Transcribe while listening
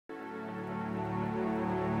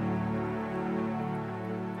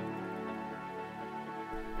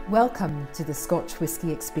Welcome to the Scotch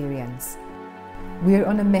Whisky Experience. We're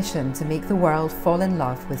on a mission to make the world fall in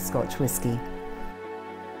love with Scotch whisky.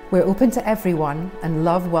 We're open to everyone and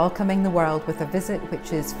love welcoming the world with a visit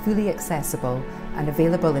which is fully accessible and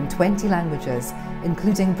available in 20 languages,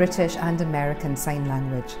 including British and American Sign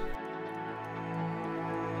Language.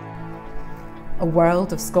 A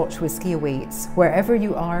world of Scotch whisky awaits. Wherever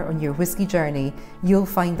you are on your whisky journey, you'll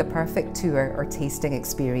find the perfect tour or tasting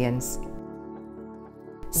experience.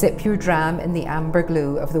 Sip your dram in the amber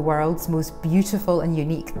glow of the world's most beautiful and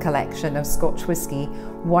unique collection of Scotch whisky,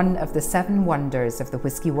 one of the 7 wonders of the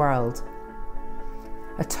whisky world.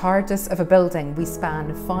 A TARDIS of a building, we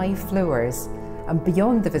span 5 floors, and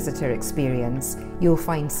beyond the visitor experience, you'll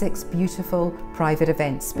find 6 beautiful private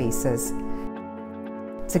event spaces.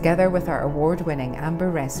 Together with our award-winning Amber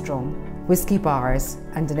Restaurant, Whisky Bars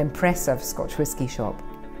and an impressive Scotch Whisky Shop.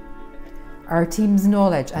 Our team's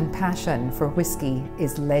knowledge and passion for whisky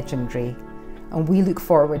is legendary, and we look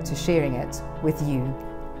forward to sharing it with you.